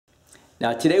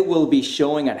Now today we'll be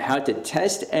showing on how to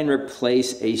test and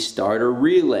replace a starter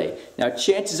relay. Now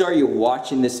chances are you're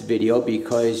watching this video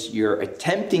because you're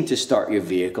attempting to start your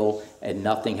vehicle and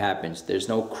nothing happens. There's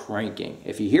no cranking.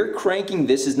 If you hear cranking,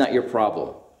 this is not your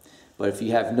problem. But if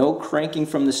you have no cranking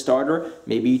from the starter,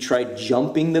 maybe you tried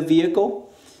jumping the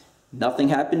vehicle, nothing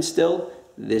happens still,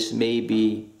 this may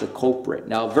be the culprit.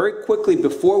 Now very quickly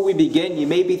before we begin, you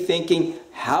may be thinking,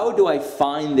 how do I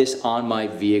find this on my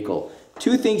vehicle?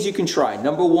 Two things you can try.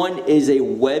 Number one is a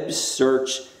web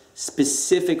search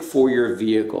specific for your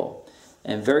vehicle.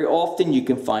 And very often you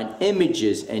can find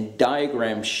images and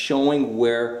diagrams showing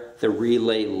where the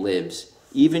relay lives.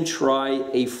 Even try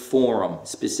a forum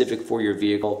specific for your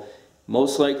vehicle.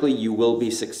 Most likely you will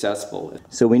be successful.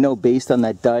 So we know based on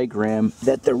that diagram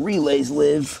that the relays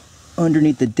live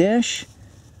underneath the dash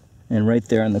and right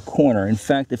there on the corner. In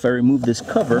fact, if I remove this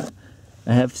cover,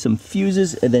 I have some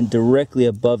fuses, and then directly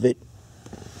above it,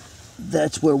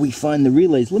 that's where we find the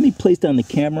relays. Let me place down the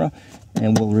camera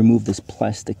and we'll remove this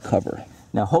plastic cover.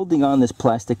 Now holding on this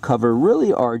plastic cover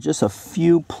really are just a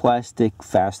few plastic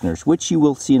fasteners, which you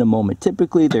will see in a moment.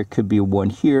 Typically there could be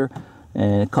one here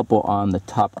and a couple on the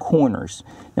top corners.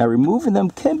 Now removing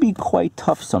them can be quite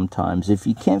tough sometimes. If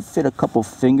you can't fit a couple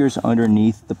fingers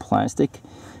underneath the plastic,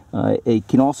 it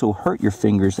can also hurt your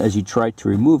fingers as you try to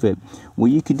remove it. What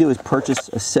you could do is purchase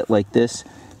a set like this,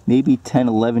 maybe $10,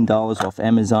 $11 off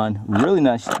Amazon. Really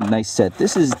nice set.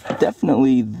 This is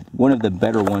definitely one of the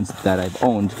better ones that I've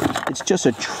owned. It's just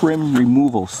a trim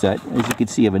removal set. As you can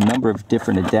see, you have a number of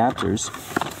different adapters.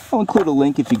 I'll include a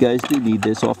link if you guys do need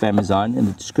this off Amazon in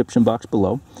the description box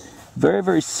below. Very,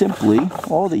 very simply,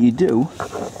 all that you do,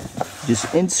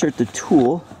 just insert the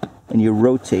tool and you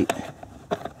rotate.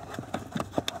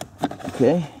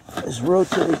 Okay, just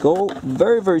rotate it, go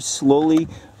very, very slowly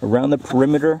around the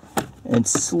perimeter and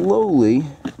slowly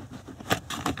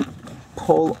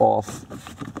pull off,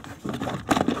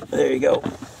 there you go,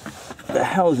 the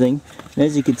housing. And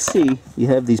as you can see, you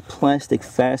have these plastic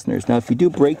fasteners. Now if you do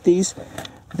break these,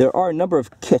 there are a number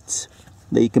of kits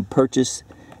that you can purchase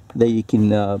that you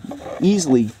can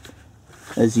easily,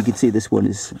 as you can see, this one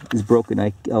is broken.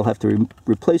 I'll have to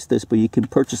replace this, but you can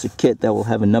purchase a kit that will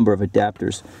have a number of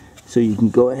adapters. So you can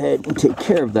go ahead and take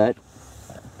care of that.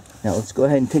 Now let's go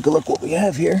ahead and take a look what we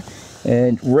have here.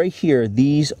 And right here,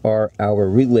 these are our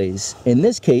relays. In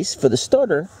this case, for the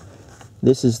starter,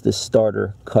 this is the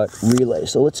starter cut relay.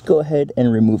 So let's go ahead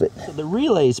and remove it. So the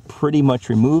relay is pretty much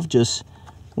removed. Just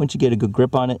once you get a good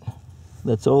grip on it,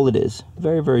 that's all it is.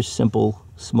 Very, very simple,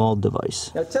 small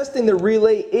device. Now testing the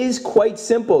relay is quite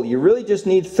simple. You really just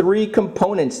need three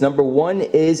components. Number one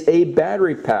is a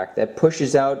battery pack that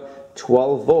pushes out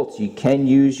 12 volts. You can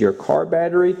use your car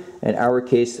battery. In our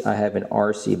case, I have an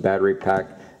RC battery pack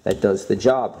that does the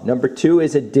job. Number two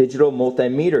is a digital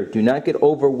multimeter. Do not get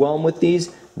overwhelmed with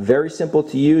these. Very simple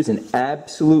to use, an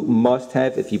absolute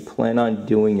must-have if you plan on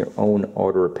doing your own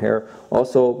auto repair.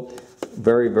 Also,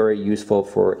 very, very useful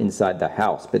for inside the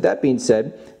house. But that being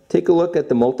said, take a look at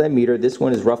the multimeter. This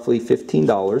one is roughly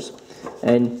 $15,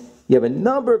 and you have a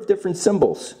number of different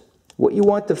symbols. What you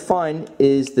want to find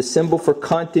is the symbol for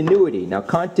continuity. Now,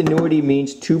 continuity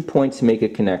means 2 points make a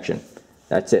connection.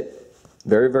 That's it.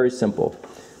 Very, very simple.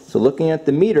 So looking at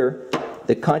the meter,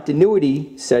 the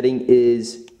continuity setting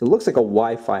is, it looks like a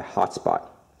Wi-Fi hotspot.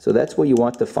 So that's what you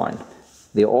want to find.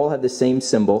 They all have the same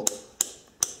symbol.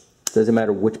 Doesn't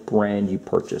matter which brand you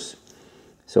purchase.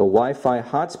 So Wi-Fi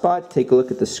hotspot, take a look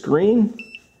at the screen.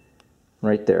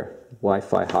 Right there,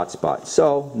 Wi-Fi hotspot.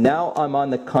 So now I'm on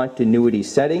the continuity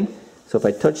setting. So if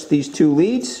I touch these two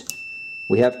leads,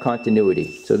 we have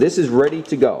continuity. So this is ready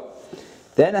to go.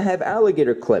 Then I have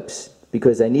alligator clips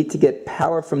because I need to get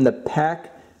power from the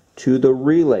pack to the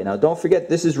relay. Now don't forget,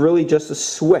 this is really just a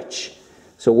switch.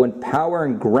 So when power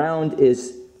and ground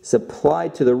is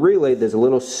supplied to the relay, there's a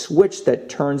little switch that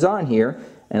turns on here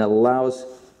and allows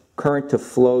current to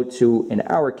flow to, in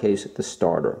our case, the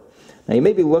starter. Now you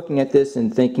may be looking at this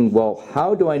and thinking, well,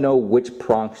 how do I know which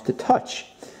prongs to touch?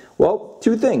 Well,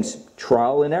 two things,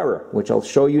 trial and error, which I'll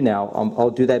show you now.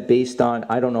 I'll do that based on,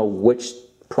 I don't know which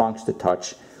prongs to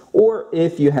touch, or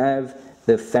if you have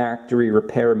the factory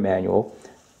repair manual,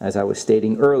 as I was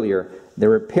stating earlier, the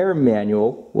repair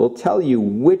manual will tell you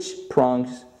which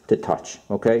prongs to touch,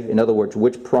 okay? In other words,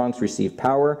 which prongs receive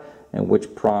power and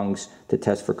which prongs to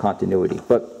test for continuity.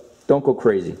 But don't go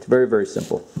crazy, it's very, very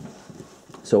simple.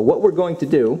 So what we're going to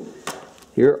do,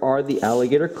 here are the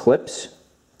alligator clips.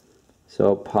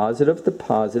 So positive to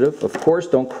positive. Of course,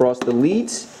 don't cross the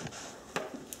leads.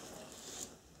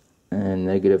 And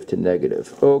negative to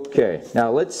negative. Okay,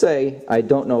 now let's say I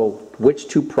don't know which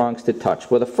two prongs to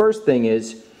touch. Well, the first thing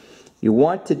is You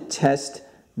want to test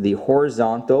the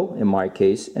horizontal, in my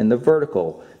case, and the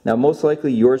vertical. Now, most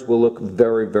likely yours will look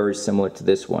very, very similar to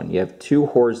this one. You have 2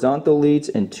 horizontal leads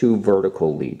and 2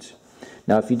 vertical leads.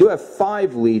 Now, if you do have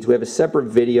 5 leads, we have a separate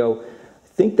video. I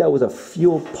think that was a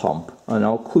fuel pump, and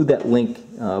I'll include that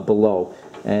link below.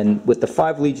 And with the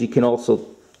 5 leads, you can also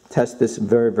test this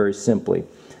very, very simply.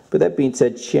 But that being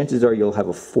said, chances are you'll have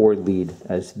a 4 lead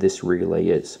as this relay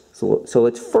is. So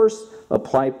let's first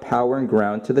apply power and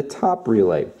ground to the top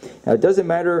relay. Now, it doesn't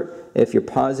matter if your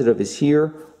positive is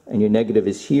here and your negative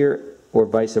is here, or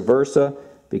vice versa,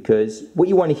 because what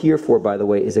you want to hear for, by the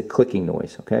way, is a clicking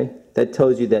noise, okay? That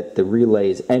tells you that the relay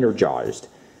is energized.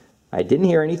 I didn't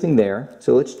hear anything there,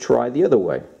 so let's try the other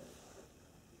way.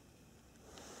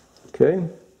 Okay,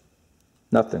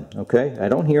 nothing, okay? I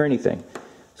don't hear anything.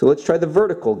 So let's try the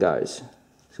vertical, guys.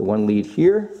 So 1 lead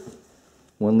here,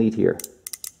 1 lead here.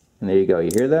 And there you go,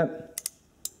 you hear that?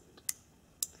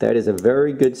 That is a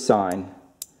very good sign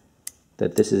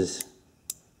that this is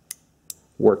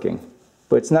working.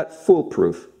 But it's not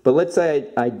foolproof. But let's say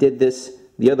I did this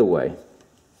the other way.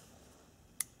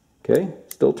 Okay,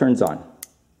 still turns on.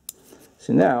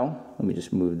 So now, let me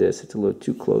just move this, it's a little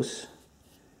too close.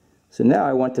 So now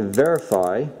I want to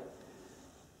verify,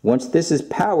 once this is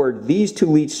powered, these 2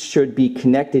 leads should be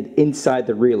connected inside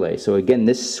the relay. So again,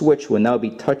 this switch will now be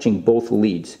touching both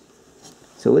leads.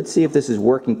 So let's see if this is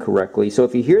working correctly. So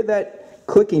if you hear that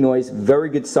clicking noise, very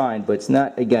good sign, but it's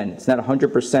not, again, it's not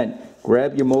 100%.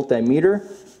 Grab your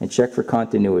multimeter and check for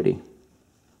continuity.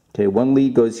 Okay, 1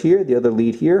 lead goes here, the other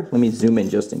lead here. Let me zoom in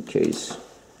just in case.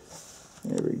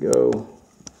 There we go.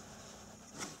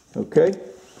 Okay,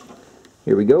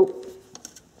 here we go.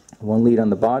 1 lead on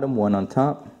the bottom, 1 on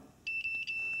top.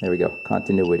 There we go,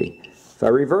 continuity. If I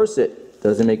reverse it,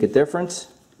 does it make a difference?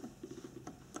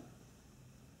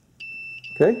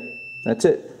 Okay, that's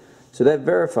it. So that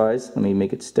verifies, let me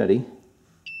make it steady.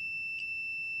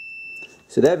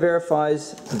 So that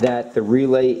verifies that the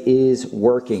relay is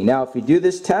working. Now, if you do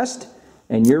this test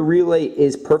and your relay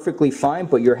is perfectly fine,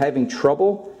 but you're having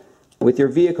trouble with your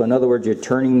vehicle, in other words, you're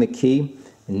turning the key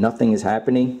and nothing is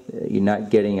happening, you're not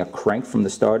getting a crank from the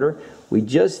starter. We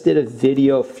just did a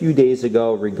video a few days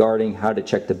ago regarding how to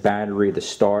check the battery, the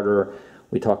starter.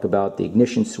 We talk about the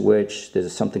ignition switch.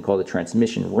 There's something called the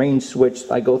transmission range switch.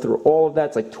 I go through all of that.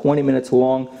 It's like 20 minutes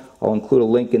long. I'll include a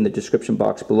link in the description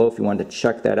box below if you want to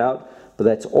check that out. But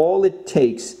that's all it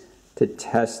takes to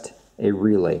test a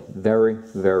relay. Very,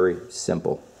 very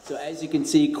simple. So as you can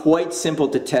see, quite simple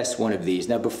to test one of these.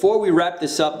 Now before we wrap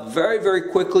this up, very, very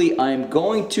quickly, I'm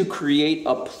going to create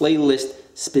a playlist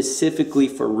specifically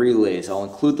for relays. I'll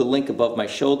include the link above my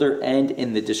shoulder and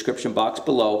in the description box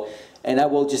below. And I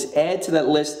will just add to that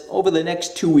list over the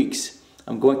next 2 weeks.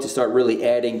 I'm going to start really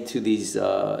adding to these,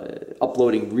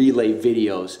 uploading relay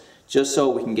videos, just so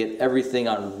we can get everything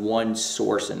on one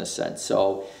source in a sense.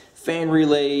 So fan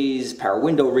relays, power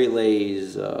window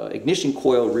relays, ignition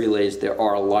coil relays, there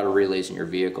are a lot of relays in your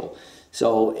vehicle.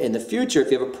 So in the future, if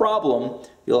you have a problem,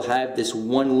 you'll have this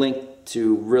one link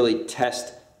to really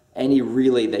test any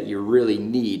relay that you really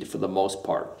need for the most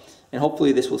part. And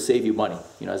hopefully this will save you money,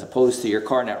 you know, as opposed to your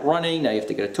car not running, now you have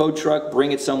to get a tow truck,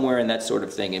 bring it somewhere, and that sort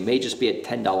of thing. It may just be a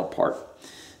 $10 part.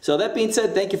 So that being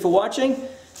said, thank you for watching, and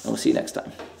we'll see you next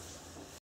time.